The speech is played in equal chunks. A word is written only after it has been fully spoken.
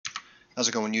How's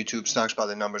it going, YouTube? Stocks by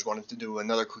the numbers. Wanted to do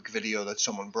another quick video that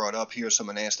someone brought up here.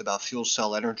 Someone asked about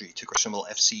FuelCell Energy, ticker symbol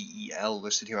FCEL,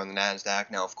 listed here on the NASDAQ.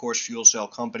 Now, of course,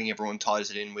 FuelCell Company, everyone ties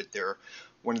it in with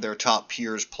one of their top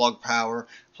peers, Plug Power.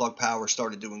 Plug Power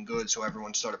started doing good, so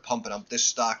everyone started pumping up this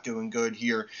stock doing good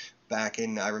here. Back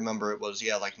in, I remember it was,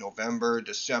 like November,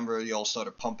 December, they all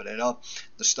started pumping it up.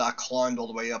 The stock climbed all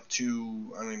the way up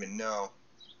to, I don't even know.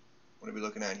 What are we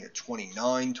looking at here?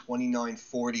 29,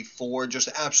 29.44, just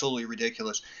absolutely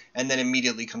ridiculous. And then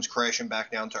immediately comes crashing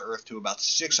back down to earth to about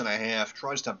 6.5,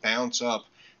 tries to bounce up,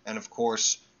 and of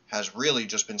course has really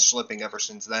just been slipping ever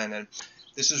since then. And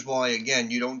this is why,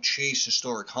 again, you don't chase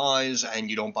historic highs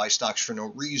and you don't buy stocks for no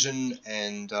reason,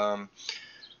 and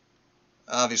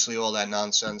obviously all that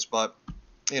nonsense. But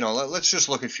let's just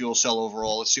look at FuelCell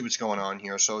overall. Let's see what's going on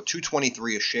here. So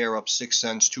 223 a share, up 6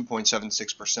 cents,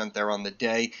 2.76% there on the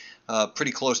day.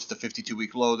 Pretty close to the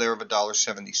 52-week low there of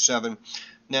 $1.77.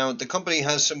 Now, the company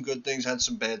has some good things, had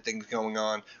some bad things going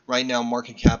on. Right now,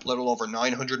 market cap little over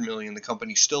 $900 million. The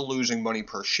company's still losing money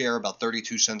per share, about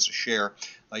 32 cents a share.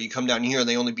 You come down here,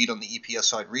 they only beat on the EPS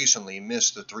side recently,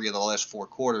 missed the 3 of the last 4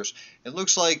 quarters. It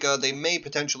looks like they may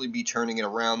potentially be turning it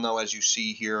around, though, as you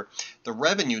see here. The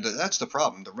revenue, that's the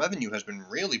problem. The revenue has been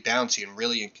really bouncy and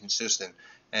really inconsistent.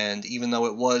 And even though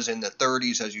it was in the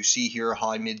 30s, as you see here,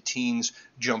 high mid-teens,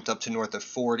 jumped up to north of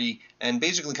 40, and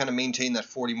basically kind of maintained that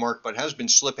 40 mark, but has been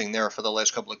slipping there for the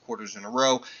last couple of quarters in a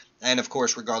row. And of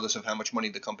course, regardless of how much money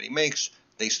the company makes,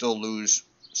 they still lose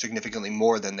significantly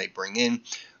more than they bring in.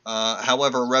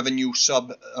 However, revenue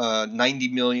sub 90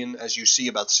 million, as you see,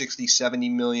 about 60, 70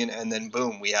 million, and then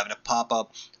boom, we have a pop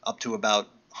up to about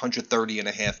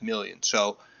 130.5 million.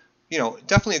 So,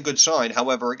 definitely a good sign.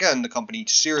 However, again, the company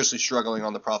seriously struggling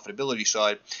on the profitability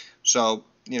side. So,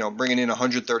 bringing in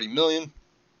 130 million.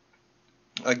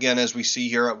 Again, as we see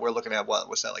here, we're looking at what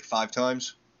was that, like 5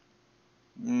 times?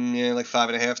 Yeah, like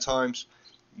 5.5 times.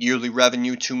 Yearly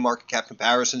revenue to market cap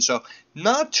comparison. So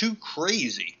not too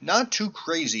crazy, not too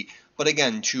crazy. But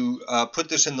again, to put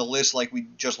this in the list like we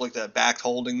just looked at backed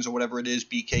holdings or whatever it is,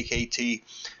 BKKT,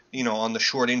 on the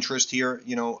short interest here,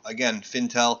 again,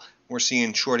 FinTel, we're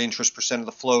seeing short interest percent of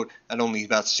the float at only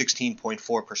about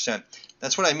 16.4%.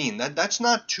 That's what I mean. That's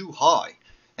not too high.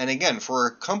 And again, for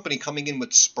a company coming in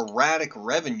with sporadic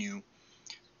revenue,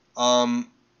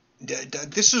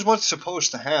 this is what's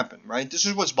supposed to happen, right? This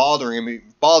is what's bothering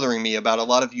me about a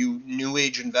lot of you new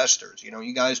age investors.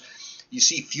 You guys, you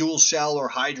see fuel cell or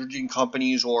hydrogen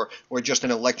companies or just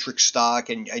an electric stock,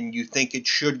 and you think it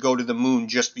should go to the moon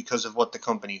just because of what the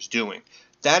company's doing.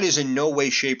 That is in no way,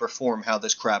 shape, or form how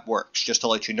this crap works, just to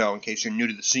let you know in case you're new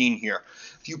to the scene here.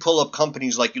 If you pull up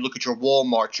companies like you look at your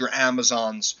Walmarts, your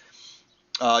Amazons,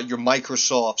 your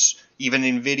Microsofts, even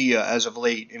NVIDIA as of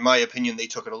late, in my opinion, they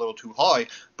took it a little too high.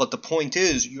 But the point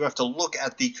is, you have to look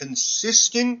at the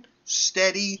consistent,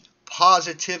 steady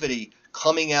positivity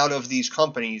coming out of these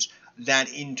companies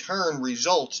that in turn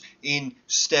results in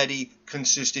steady,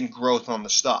 consistent growth on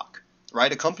the stock.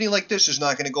 Right? A company like this is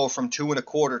not going to go from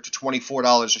 $2.25 to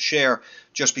 $24 a share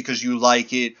just because you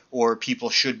like it or people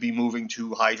should be moving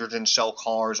to hydrogen cell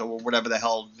cars or whatever the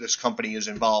hell this company is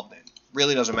involved in.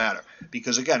 Really doesn't matter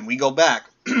because, again, we go back.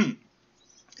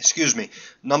 Excuse me.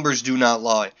 Numbers do not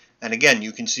lie. And again,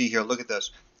 you can see here, look at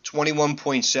this.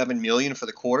 21.7 million for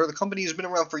the quarter. The company has been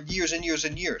around for years and years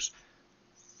and years.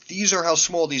 These are how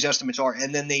small these estimates are,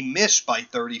 and then they miss by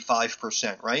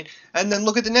 35%, right? And then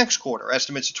look at the next quarter,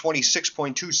 estimates of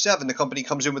 26.27. The company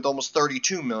comes in with almost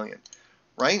 32 million,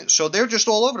 right? So they're just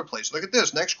all over the place. Look at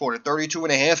this, next quarter,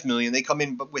 32.5 million. They come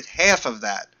in with half of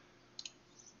that.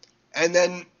 And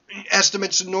then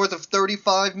estimates north of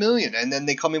 35 million, and then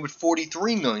they come in with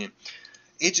 43 million.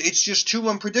 It's just too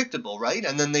unpredictable, right?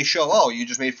 And then they show, oh, you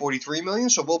just made 43 million,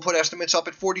 so we'll put estimates up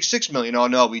at 46 million. Oh,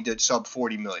 no, we did sub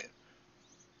 40 million.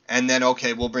 And then,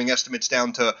 okay, we'll bring estimates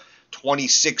down to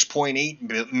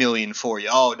 26.8 million for you.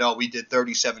 Oh, no, we did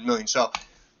 37 million. So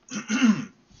I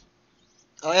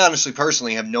honestly,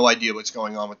 personally, have no idea what's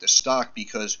going on with this stock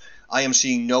because I am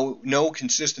seeing no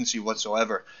consistency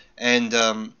whatsoever. And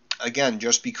again,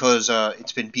 just because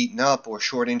it's been beaten up or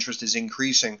short interest is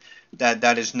increasing,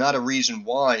 that is not a reason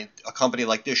why a company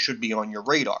like this should be on your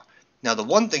radar. Now, the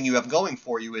one thing you have going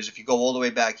for you is if you go all the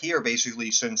way back here, basically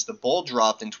since the bull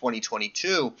dropped in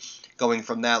 2022, going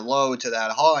from that low to that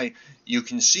high, you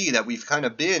can see that we've kind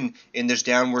of been in this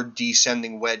downward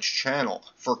descending wedge channel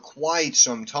for quite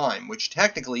some time, which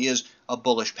technically is a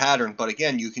bullish pattern. But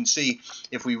again, you can see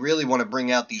if we really want to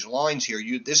bring out these lines here,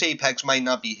 this apex might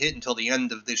not be hit until the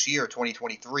end of this year,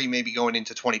 2023, maybe going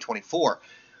into 2024.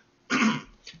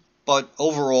 But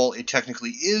overall, it technically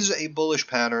is a bullish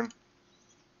pattern.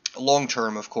 long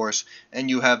term, of course, and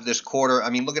you have this quarter. I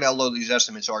mean, look at how low these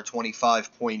estimates are,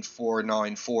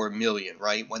 25.494 million,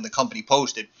 right? When the company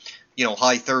posted,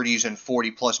 high 30s and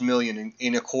 40 plus million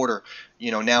in a quarter,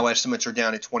 now estimates are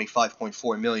down at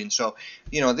 25.4 million. So,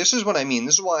 this is what I mean.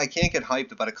 This is why I can't get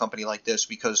hyped about a company like this,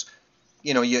 because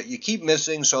you keep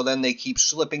missing, so then they keep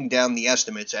slipping down the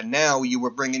estimates, and now you were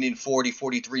bringing in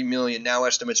 43 million. Now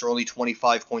estimates are only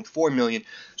 25.4 million.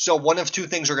 So one of two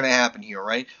things are going to happen here,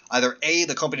 right? Either A,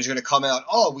 the company's going to come out,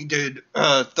 oh, we did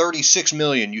 36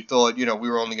 million. You thought, we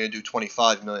were only going to do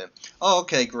 25 million. Oh,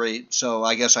 okay, great. So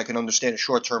I guess I can understand a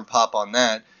short-term pop on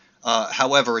that.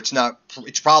 However,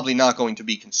 it's probably not going to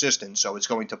be consistent, so it's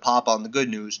going to pop on the good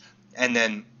news and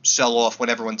then sell off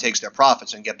when everyone takes their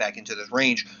profits and get back into this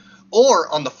range.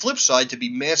 Or, on the flip side, to be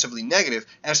massively negative,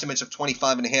 estimates of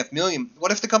 25.5 million.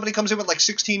 What if the company comes in with like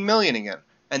 16 million again,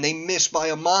 and they miss by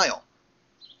a mile?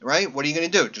 Right? What are you going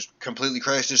to do? Just completely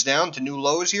crash this down to new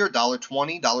lows here,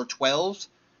 $1.20, $1.12?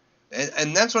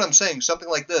 And that's what I'm saying. Something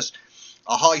like this,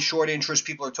 a high short interest,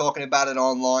 people are talking about it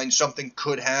online, something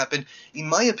could happen. In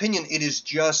my opinion, it is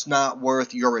just not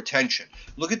worth your attention.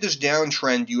 Look at this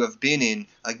downtrend you have been in,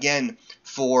 again,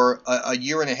 for a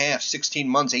year and a half, 16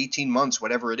 months, 18 months,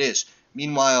 whatever it is.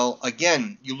 Meanwhile,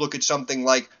 again, you look at something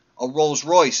like a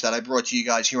Rolls-Royce that I brought to you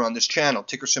guys here on this channel,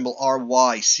 ticker symbol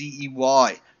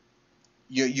RYCEY.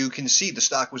 You can see the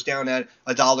stock was down at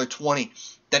 $1.20.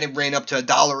 Then it ran up to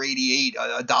 $1.88,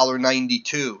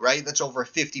 $1.92, right? That's over a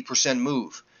 50%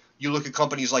 move. You look at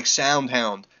companies like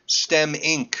SoundHound, STEM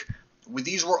Inc.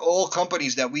 These were all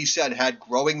companies that we said had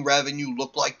growing revenue,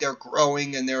 look like they're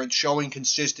growing, and they're showing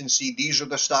consistency. These are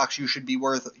the stocks you should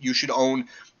own.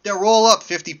 They're all up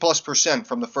 50+%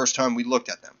 from the first time we looked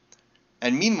at them.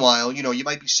 And meanwhile, you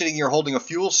might be sitting here holding a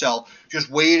fuel cell, just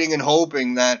waiting and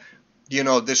hoping that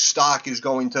this stock is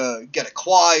going to get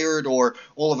acquired, or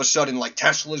all of a sudden, like,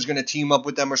 Tesla is going to team up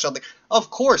with them or something. Of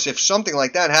course, if something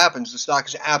like that happens, the stock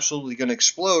is absolutely going to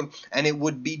explode, and it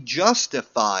would be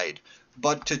justified.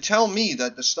 But to tell me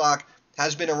that the stock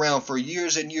has been around for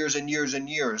years and years and years and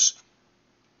years,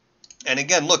 and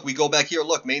again, look, we go back here,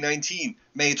 look, May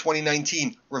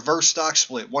 2019, reverse stock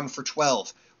split, 1 for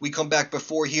 12. We come back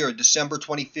before here, December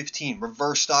 2015,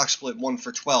 reverse stock split, 1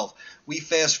 for 12. We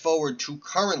fast forward to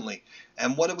currently,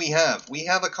 and what do we have? We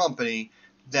have a company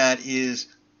that is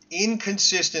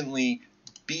inconsistently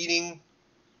beating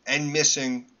and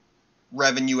missing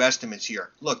revenue estimates here.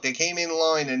 Look, they came in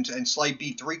line and slight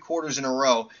beat 3 quarters in a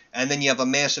row, and then you have a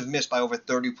massive miss by over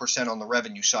 30% on the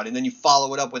revenue side, and then you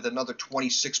follow it up with another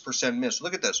 26% miss.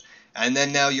 Look at this. And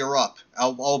then now you're up.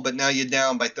 Oh, but now you're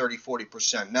down by 30,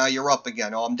 40%. Now you're up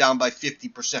again. Oh, I'm down by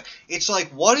 50%. It's like,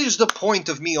 what is the point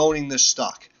of me owning this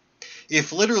stock?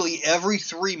 If literally every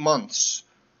 3 months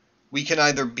we can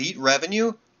either beat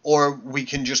revenue or we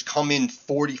can just come in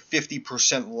 40,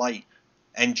 50% light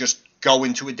and just go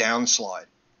into a downslide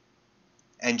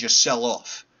and just sell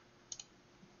off.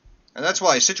 And that's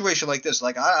why a situation like this,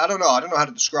 like, I don't know how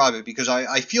to describe it, because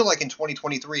I feel like in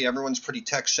 2023 everyone's pretty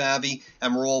tech savvy,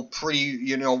 and we're all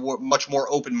pretty, much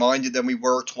more open-minded than we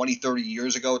were 20, 30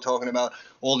 years ago, talking about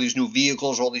all these new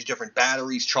vehicles, all these different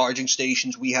batteries, charging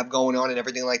stations we have going on and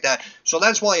everything like that. So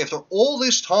that's why after all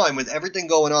this time with everything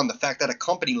going on, the fact that a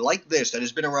company like this that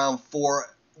has been around for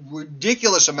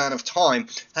ridiculous amount of time,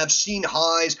 have seen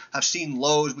highs, have seen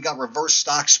lows. We got reverse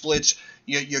stock splits.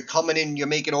 You're coming in, you're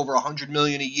making over 100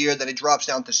 million a year, then it drops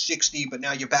down to 60, but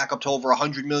now you're back up to over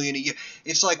 100 million a year.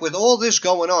 It's like, with all this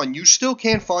going on, you still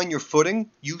can't find your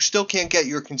footing. You still can't get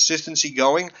your consistency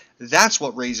going. That's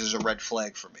what raises a red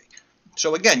flag for me.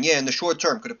 So again, yeah, in the short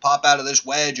term, could it pop out of this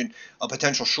wedge and a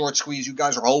potential short squeeze you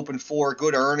guys are hoping for,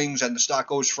 good earnings, and the stock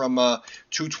goes from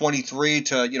 223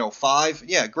 to 5?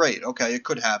 Yeah, great. Okay, it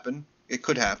could happen. It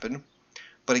could happen.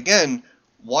 But again,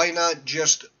 why not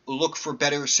just look for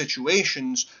better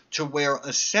situations to where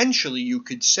essentially you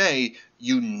could say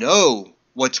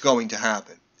what's going to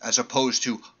happen, as opposed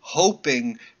to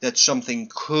hoping that something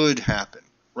could happen,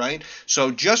 right?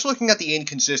 So just looking at the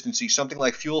inconsistency, something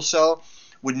like FuelCell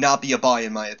would not be a buy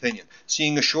in my opinion.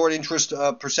 Seeing a short interest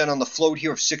percent on the float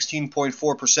here of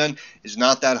 16.4% is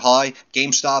not that high.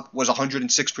 GameStop was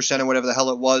 106% or whatever the hell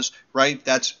it was, right?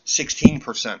 That's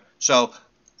 16%. So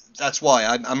that's why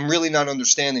I'm really not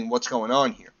understanding what's going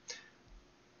on here.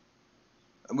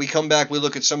 We come back, we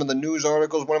look at some of the news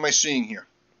articles. What am I seeing here?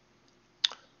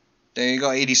 There you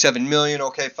go, 87 million.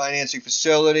 Okay, financing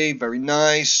facility, very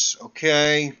nice.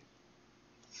 Okay.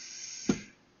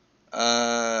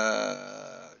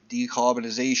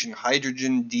 Decarbonization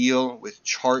hydrogen deal with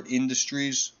Chart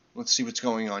Industries. Let's see what's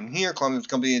going on here. Climate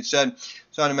company had said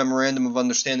signed a memorandum of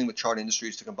understanding with Chart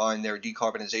Industries to combine their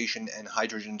decarbonization and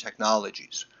hydrogen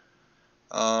technologies.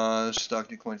 Stock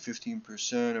declined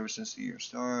 15% ever since the year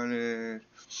started.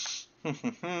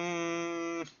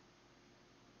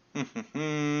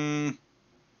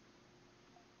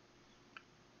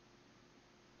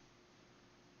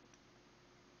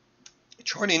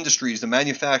 Chart Industries, the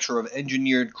manufacturer of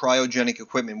engineered cryogenic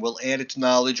equipment, will add its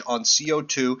knowledge on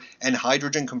CO2 and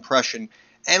hydrogen compression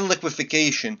and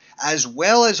liquefaction, as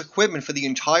well as equipment for the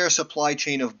entire supply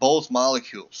chain of both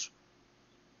molecules.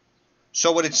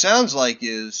 So what it sounds like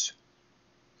is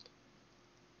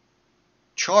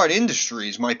Chart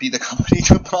Industries might be the company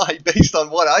to buy based on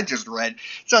what I just read.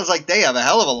 It sounds like they have a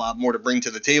hell of a lot more to bring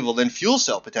to the table than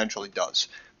FuelCell potentially does.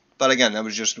 But again, that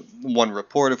was just one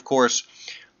report, of course.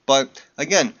 But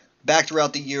again, back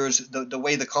throughout the years, the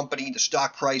way the company, the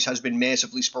stock price has been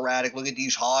massively sporadic. Look at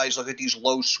these highs, look at these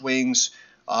low swings.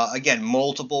 Again,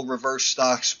 multiple reverse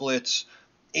stock splits,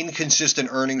 inconsistent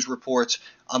earnings reports.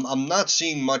 I'm not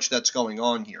seeing much that's going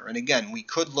on here. And again, we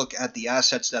could look at the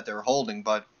assets that they're holding,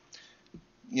 but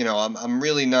you know, I'm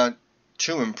really not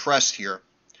too impressed here.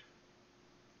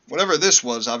 Whatever this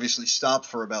was obviously stopped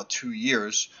for about 2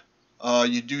 years.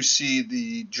 You do see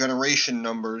the generation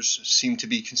numbers seem to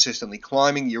be consistently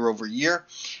climbing year over year.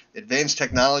 Advanced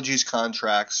Technologies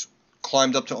contracts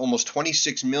climbed up to almost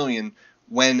 26 million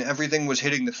when everything was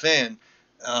hitting the fan,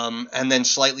 and then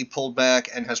slightly pulled back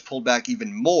and has pulled back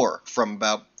even more from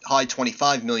about high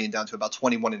 25 million down to about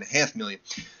 21.5 million.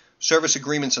 Service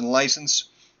agreements and license,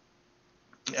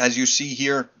 as you see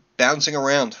here, bouncing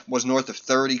around, was north of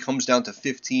 30, comes down to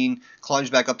 15, climbs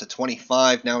back up to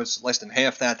 25, now it's less than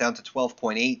half that, down to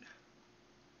 12.8.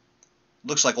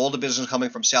 Looks like all the business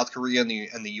coming from South Korea and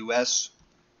the US,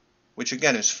 which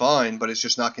again is fine, but it's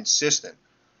just not consistent.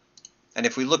 And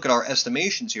if we look at our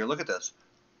estimations here, look at this.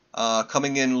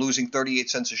 Coming in losing 38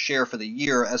 cents a share for the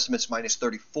year, estimates minus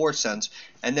 34 cents,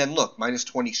 and then look, minus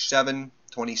 27,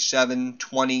 27,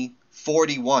 20,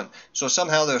 41. So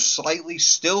somehow they're slightly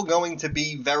still going to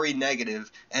be very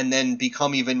negative and then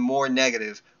become even more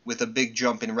negative with a big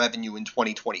jump in revenue in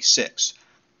 2026.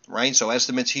 Right? So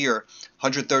estimates here,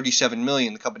 137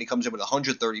 million. The company comes in with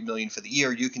 130 million for the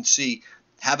year. You can see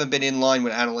haven't been in line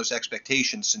with analyst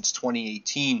expectations since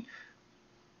 2018.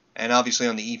 And obviously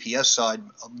on the EPS side,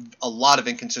 a lot of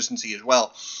inconsistency as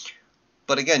well.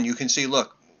 But again, you can see,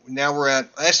 look, now we're at,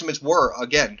 estimates were,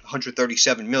 again,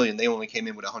 137 million. They only came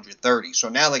in with 130. So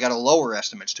now they got to lower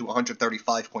estimates to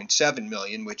 135.7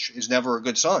 million, which is never a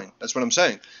good sign. That's what I'm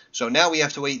saying. So now we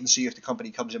have to wait and see if the company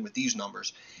comes in with these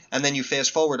numbers. And then you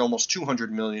fast forward almost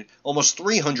 200 million, almost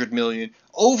 300 million,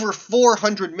 over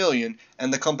 400 million,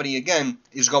 and the company, again,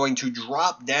 is going to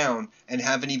drop down and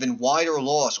have an even wider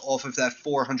loss off of that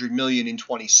 400 million in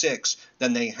 26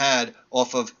 than they had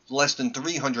off of less than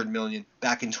 300 million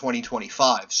back in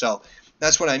 2025. So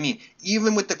that's what I mean.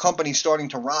 Even with the company starting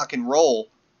to rock and roll,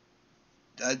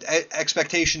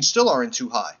 expectations still aren't too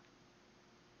high.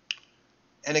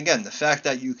 And again, the fact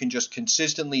that you can just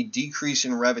consistently decrease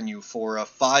in revenue for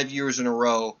 5 years in a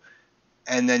row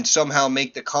and then somehow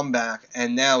make the comeback,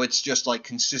 and now it's just like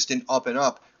consistent up and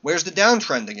up. Where's the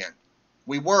downtrend again?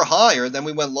 We were higher, then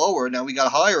we went lower, now we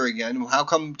got higher again. How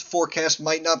come the forecast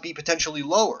might not be potentially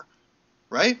lower?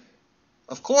 Right?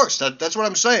 Of course, that's what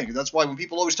I'm saying. That's why when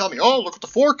people always tell me, oh, look at the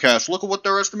forecast, look at what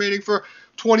they're estimating for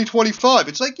 2025.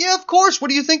 It's like, yeah, of course, what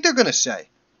do you think they're going to say?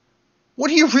 What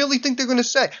do you really think they're going to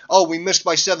say? Oh, we missed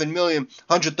by 7 million,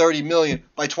 130 million.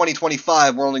 By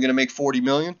 2025, we're only going to make 40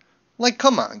 million? Like,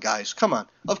 come on, guys, come on.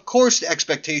 Of course the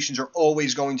expectations are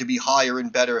always going to be higher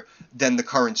and better than the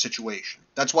current situation.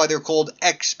 That's why they're called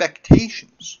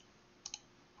expectations.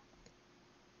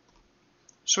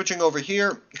 Switching over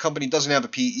here, the company doesn't have a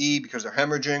PE because they're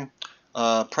hemorrhaging.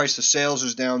 Price to sales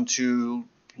is down to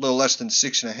a little less than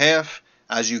 6.5.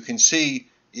 As you can see,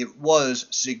 it was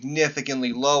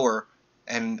significantly lower,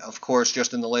 and of course,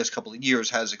 just in the last couple of years,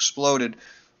 has exploded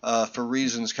for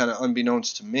reasons kind of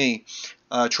unbeknownst to me.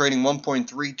 Trading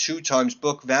 1.32 times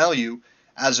book value.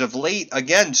 As of late,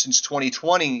 again, since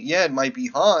 2020, yeah, it might be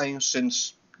high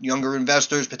since younger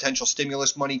investors, potential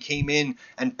stimulus money came in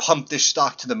and pumped this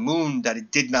stock to the moon that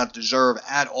it did not deserve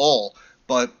at all.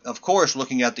 But, of course,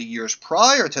 looking at the years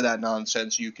prior to that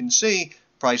nonsense, you can see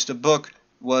price to book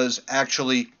was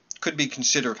actually, could be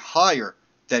considered higher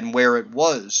than where it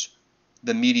was,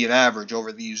 the median average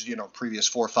over these, previous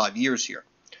 4 or 5 years here.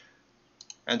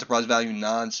 Enterprise value,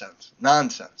 nonsense.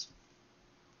 Nonsense.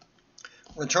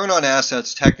 Return on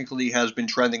assets technically has been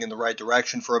trending in the right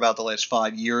direction for about the last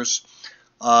 5 years.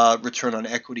 Return on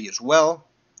equity as well,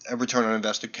 return on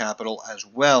invested capital as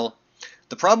well.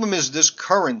 The problem is this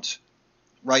current,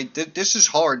 right, this is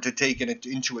hard to take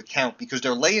into account because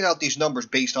they're laying out these numbers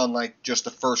based on like just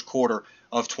the first quarter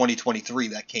of 2023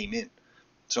 that came in.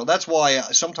 So that's why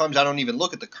sometimes I don't even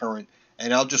look at the current,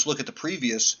 and I'll just look at the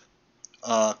previous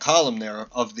column there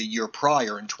of the year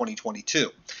prior in 2022.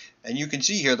 And you can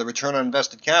see here the return on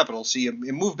invested capital. See, it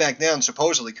moved back down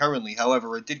supposedly currently.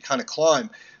 However, it did kind of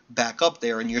climb back up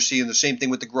there, and you're seeing the same thing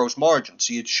with the gross margin.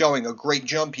 See, it's showing a great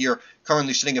jump here,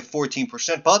 currently sitting at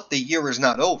 14%, but the year is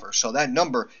not over, so that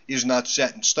number is not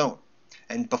set in stone.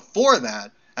 And before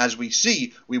that, as we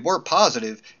see, we were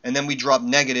positive, and then we dropped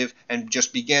negative and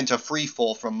just began to free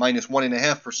fall from minus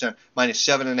 1.5%, minus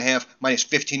 7.5%, minus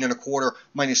 15.25%,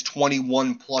 minus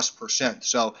 21+%.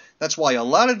 So that's why a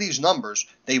lot of these numbers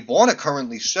they want to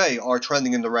currently say are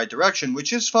trending in the right direction,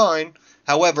 which is fine.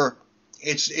 However,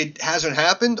 it hasn't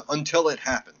happened until it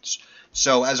happens.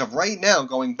 So as of right now,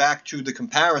 going back to the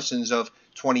comparisons of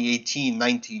 2018,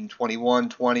 19, 21,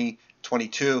 20,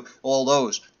 22, all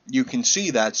those, you can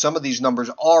see that some of these numbers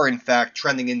are, in fact,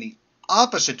 trending in the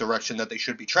opposite direction that they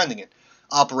should be trending in.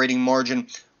 Operating margin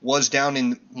was down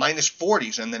in minus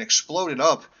 40s and then exploded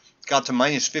up, got to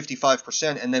minus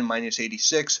 55% and then minus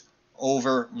 86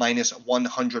 over minus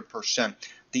 100%.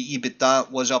 The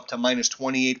EBITDA was up to minus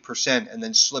 28% and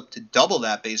then slipped to double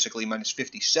that, basically, minus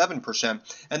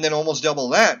 57%, and then almost double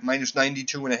that, minus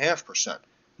 92.5%.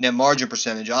 Net margin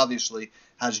percentage, obviously,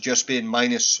 has just been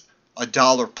minus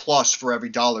 $1 plus for every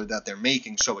dollar that they're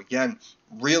making. So again,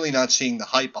 really not seeing the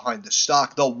hype behind the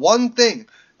stock. The one thing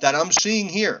that I'm seeing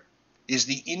here is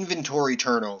the inventory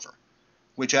turnover,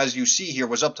 which as you see here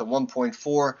was up to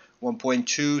 1.4,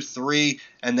 1.2, 3,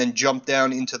 and then jumped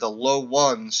down into the low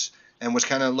ones and was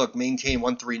kind of, maintained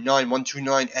 139,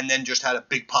 129, and then just had a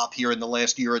big pop here in the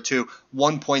last year or two,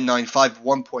 1.95,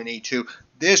 1.82.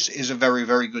 This is a very,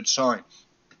 very good sign.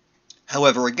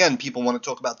 However, again, people want to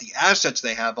talk about the assets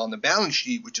they have on the balance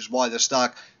sheet, which is why the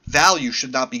stock value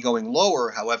should not be going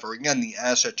lower. However, again, the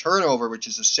asset turnover, which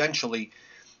is essentially,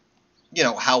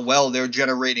 how well they're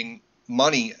generating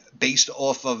money based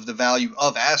off of the value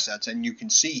of assets. And you can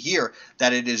see here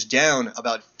that it is down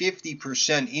about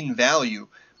 50% in value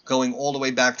going all the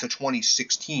way back to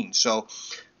 2016. So,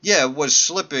 yeah, it was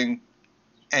slipping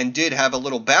and did have a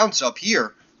little bounce up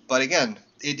here. But again,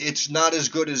 it's not as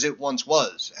good as it once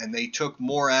was, and they took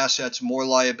more assets, more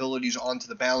liabilities onto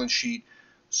the balance sheet.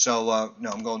 So, no,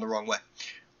 I'm going the wrong way.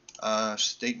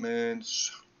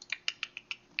 Statements.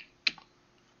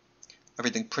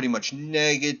 Everything pretty much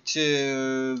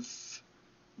negative.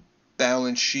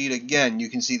 Balance sheet, again, you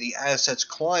can see the assets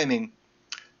climbing.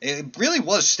 It really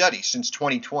was steady since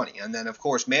 2020, and then, of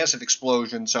course, massive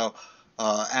explosion. So,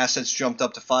 assets jumped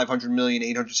up to $500 million,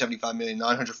 $875 million,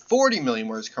 $940 million,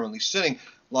 where it's currently sitting.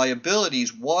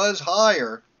 Liabilities was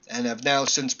higher and have now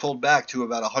since pulled back to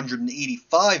about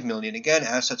 $185 million. Again,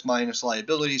 assets minus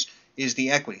liabilities is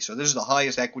the equity. So this is the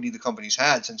highest equity the company's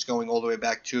had since going all the way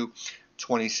back to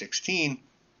 2016.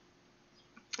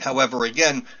 However,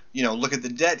 again, look at the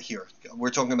debt here. We're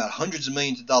talking about hundreds of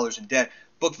millions of dollars in debt.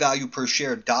 Book value per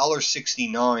share,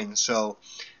 $1.69. So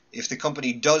if the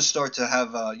company does start to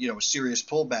have a serious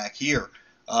pullback here,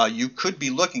 you could be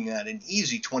looking at an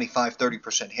easy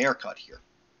 25-30% haircut here.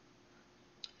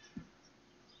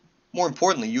 More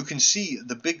importantly, you can see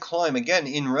the big climb again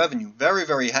in revenue. Very,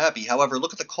 very happy. However,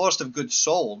 look at the cost of goods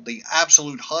sold, the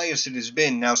absolute highest it has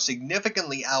been, now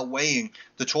significantly outweighing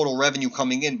the total revenue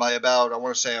coming in by about, I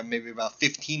want to say maybe about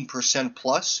 15%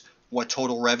 plus what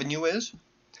total revenue is.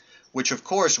 Which, of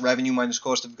course, revenue minus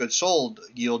cost of goods sold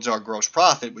yields our gross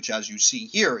profit, which, as you see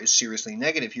here, is seriously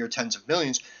negative here, tens of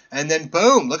millions. And then,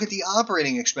 boom, look at the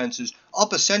operating expenses,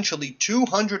 up essentially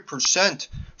 200%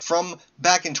 from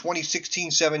back in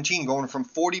 2016-17, going from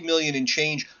 40 million and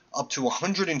change up to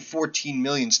 114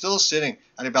 million, still sitting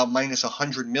at about minus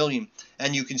 100 million.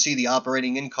 And you can see the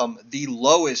operating income, the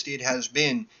lowest it has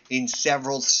been in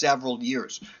several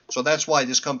years. So that's why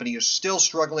this company is still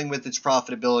struggling with its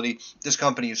profitability. This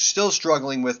company is still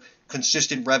struggling with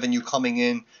consistent revenue coming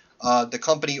in. The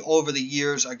company over the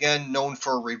years, again, known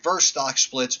for reverse stock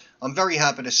splits. I'm very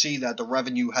happy to see that the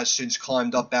revenue has since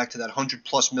climbed up back to that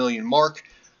 100+ million mark.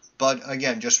 But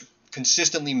again, just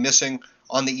consistently missing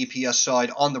on the EPS side,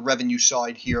 on the revenue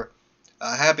side here.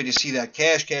 Happy to see that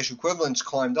cash equivalents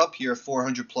climbed up here,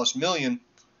 400+ million.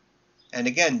 And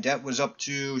again, debt was up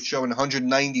to showing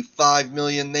 195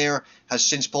 million there, has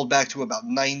since pulled back to about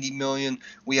 90 million.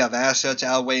 We have assets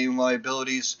outweighing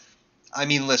liabilities. I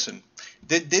mean, listen,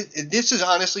 this is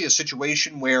honestly a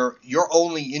situation where you're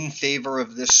only in favor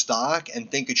of this stock and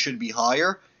think it should be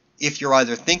higher if you're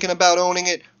either thinking about owning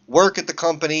it, work at the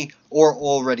company, or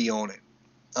already own it.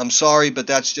 I'm sorry, but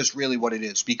that's just really what it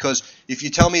is. Because if you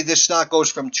tell me this stock goes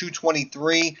from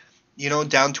 223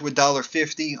 down to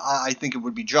 $1.50, I think it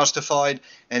would be justified.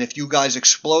 And if you guys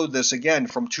explode this again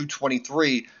from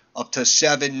 223 up to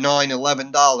 $7, $9,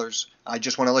 $11, I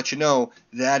just want to let you know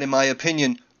that, in my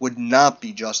opinion, would not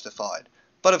be justified.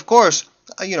 But of course,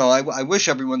 I wish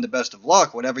everyone the best of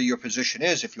luck, whatever your position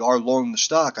is. If you are long the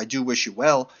stock, I do wish you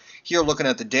well. Here, looking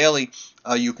at the daily,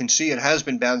 you can see it has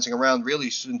been bouncing around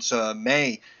really since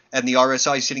May. And the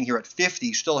RSI sitting here at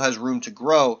 50 still has room to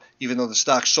grow, even though the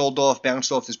stock sold off,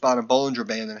 bounced off this bottom Bollinger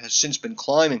Band, and has since been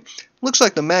climbing. Looks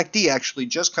like the MACD actually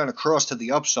just kind of crossed to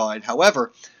the upside.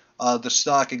 However, the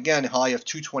stock, again, high of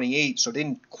 228, so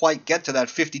didn't quite get to that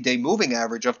 50-day moving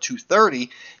average of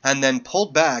 230, and then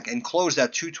pulled back and closed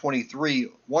at 223,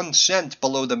 1 cent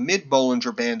below the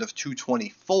mid-Bollinger Band of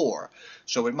 224.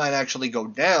 So it might actually go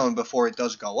down before it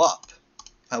does go up.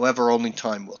 However, only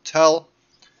time will tell.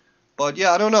 But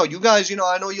yeah, I don't know. You guys,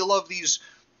 I know you love these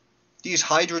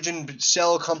hydrogen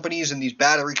cell companies and these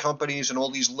battery companies and all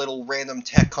these little random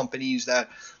tech companies that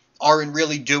aren't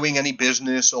really doing any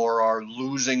business or are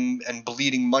losing and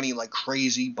bleeding money like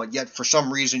crazy, but yet for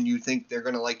some reason you think they're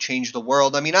going to change the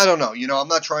world. I mean, I don't know. I'm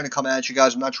not trying to come at you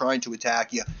guys. I'm not trying to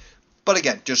attack you. But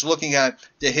again, just looking at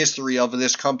the history of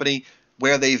this company,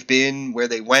 where they've been, where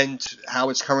they went, how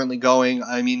it's currently going,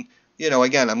 I mean,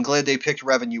 again, I'm glad they picked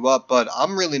revenue up, but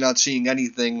I'm really not seeing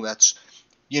anything that's,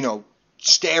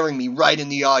 staring me right in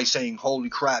the eye saying, holy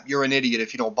crap, you're an idiot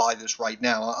if you don't buy this right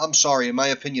now. I'm sorry, in my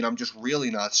opinion, I'm just really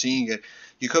not seeing it.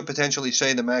 You could potentially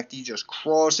say the MACD just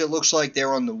crossed. It looks like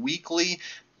they're on the weekly,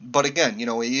 but again,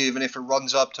 even if it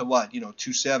runs up to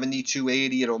 270,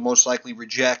 280, it'll most likely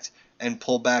reject and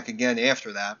pull back again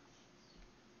after that.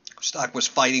 Stock was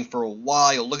fighting for a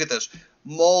while. Look at this.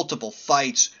 Multiple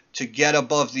fights to get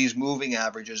above these moving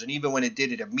averages, and even when it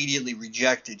did, it immediately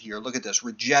rejected here. Look at this.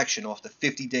 Rejection off the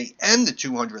 50-day and the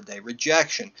 200-day.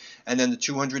 Rejection. And then the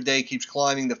 200-day keeps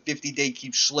climbing, the 50-day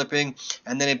keeps slipping,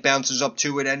 and then it bounces up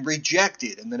to it and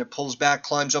rejected. And then it pulls back,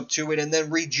 climbs up to it, and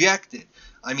then rejected.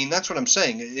 I mean, that's what I'm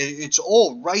saying. It's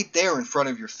all right there in front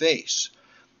of your face.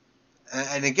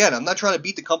 And again, I'm not trying to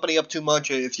beat the company up too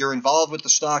much. If you're involved with the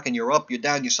stock and you're up, you're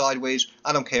down, you're sideways,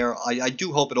 I don't care. I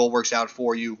do hope it all works out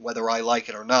for you, whether I like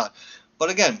it or not. But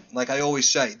again, like I always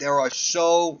say, there are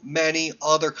so many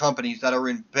other companies that are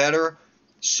in better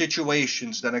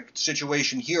situations than a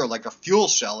situation here, like a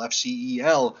FuelCell,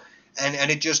 FCEL,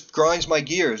 and it just grinds my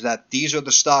gears that these are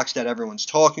the stocks that everyone's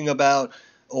talking about.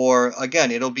 Or,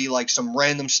 again, it'll be like some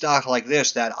random stock like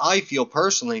this that I feel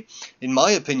personally, in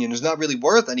my opinion, is not really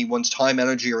worth anyone's time,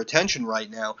 energy, or attention right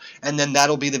now. And then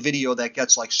that'll be the video that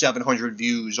gets 700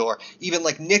 views. Or even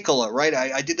like Nikola, right?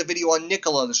 I did the video on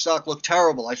Nikola. The stock looked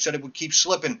terrible. I said it would keep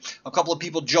slipping. A couple of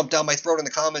people jumped down my throat in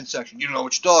the comment section. You don't know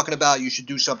what you're talking about. You should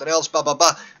do something else, blah, blah,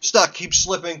 blah. Stock keeps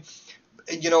slipping.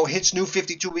 Hits new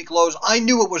 52-week lows. I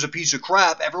knew it was a piece of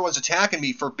crap. Everyone's attacking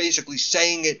me for basically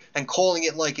saying it and calling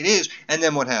it like it is. And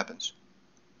then what happens?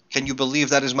 Can you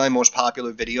believe that is my most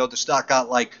popular video? The stock got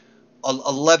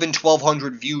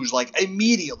 1,100 views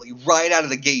immediately right out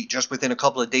of the gate, just within a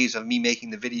couple of days of me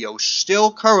making the video.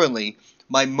 Still currently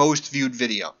my most viewed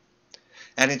video.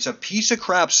 And it's a piece of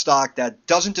crap stock that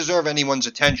doesn't deserve anyone's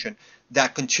attention,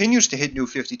 that continues to hit new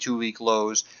 52-week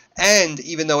lows, and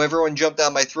even though everyone jumped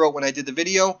down my throat when I did the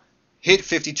video, hit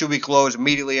 52-week lows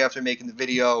immediately after making the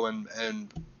video, and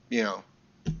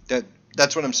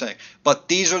that's what I'm saying. But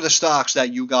these are the stocks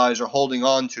that you guys are holding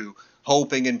on to,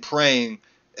 hoping and praying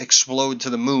explode to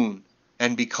the moon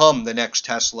and become the next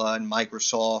Tesla and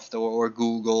Microsoft or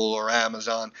Google or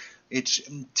Amazon.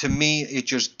 To me, it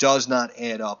just does not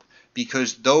add up,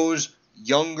 because those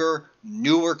younger,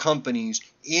 newer companies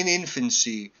in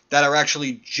infancy that are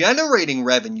actually generating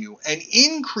revenue and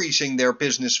increasing their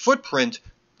business footprint,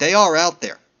 they are out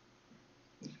there.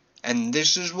 And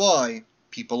this is why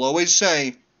people always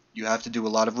say you have to do a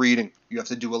lot of reading. You have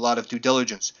to do a lot of due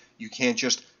diligence. You can't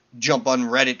just jump on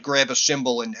Reddit, grab a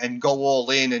symbol, and go all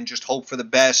in and just hope for the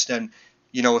best. And,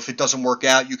 if it doesn't work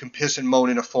out, you can piss and moan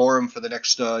in a forum for the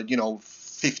next,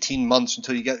 15 months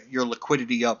until you get your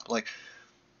liquidity up.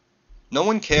 No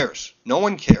one cares. No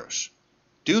one cares.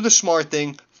 Do the smart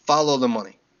thing. Follow the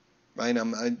money. Right?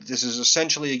 This is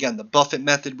essentially, again, the Buffett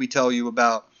method we tell you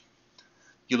about.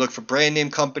 You look for brand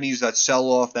name companies that sell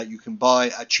off that you can buy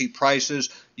at cheap prices.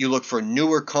 You look for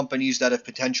newer companies that have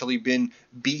potentially been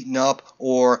beaten up,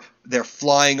 or they're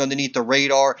flying underneath the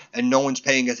radar and no one's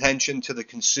paying attention to the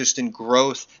consistent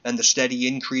growth and the steady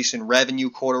increase in revenue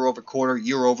quarter over quarter,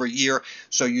 year over year.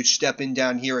 So you step in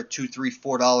down here at $2, $3,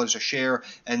 $4 a share,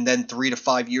 and then 3 to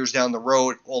 5 years down the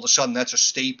road, all of a sudden that's a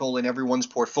staple in everyone's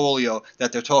portfolio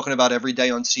that they're talking about every day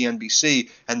on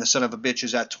CNBC, and the son of a bitch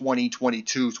is at $20,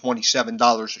 $22,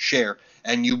 $27 a share.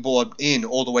 and you bought in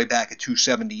all the way back at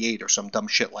 278 or some dumb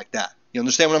shit like that. You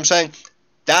understand what I'm saying?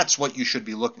 That's what you should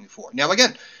be looking for. Now,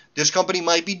 again, this company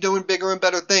might be doing bigger and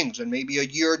better things, and maybe a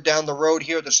year down the road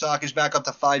here, the stock is back up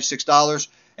to $5, $6,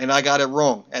 and I got it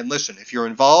wrong. And listen, if you're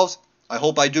involved, I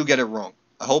hope I do get it wrong.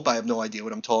 I hope I have no idea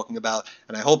what I'm talking about,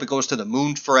 and I hope it goes to the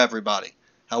moon for everybody.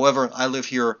 However, I live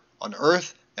here on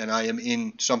Earth, and I am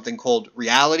in something called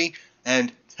reality,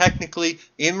 and technically,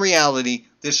 in reality,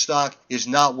 this stock is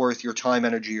not worth your time,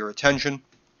 energy, or attention.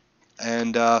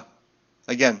 And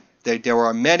again, there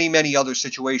are many, many other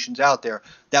situations out there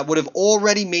that would have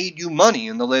already made you money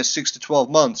in the last 6 to 12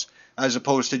 months, as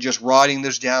opposed to just riding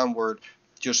this downward,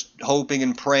 just hoping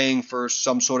and praying for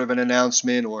some sort of an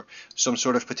announcement or some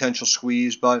sort of potential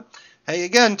squeeze. But hey,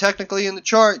 again, technically in the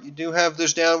chart, you do have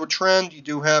this downward trend. You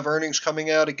do have earnings coming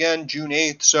out again June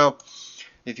 8th. So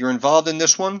if you're involved in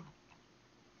this one,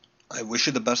 I wish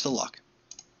you the best of luck.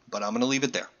 But I'm going to leave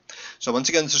it there. So once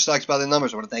again, this is Stocks by the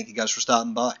Numbers. I want to thank you guys for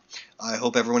stopping by. I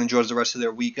hope everyone enjoys the rest of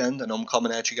their weekend. I know I'm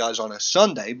coming at you guys on a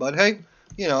Sunday, but hey,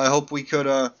 I hope we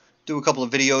could do a couple of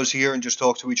videos here and just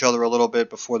talk to each other a little bit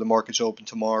before the markets open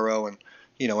tomorrow. And,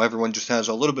 everyone just has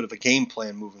a little bit of a game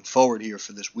plan moving forward here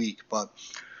for this week. But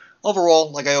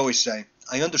overall, like I always say,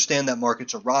 I understand that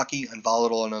markets are rocky and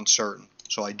volatile and uncertain.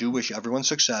 So I do wish everyone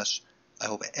success. I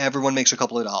hope everyone makes a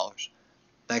couple of dollars.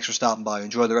 Thanks for stopping by.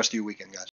 Enjoy the rest of your weekend, guys.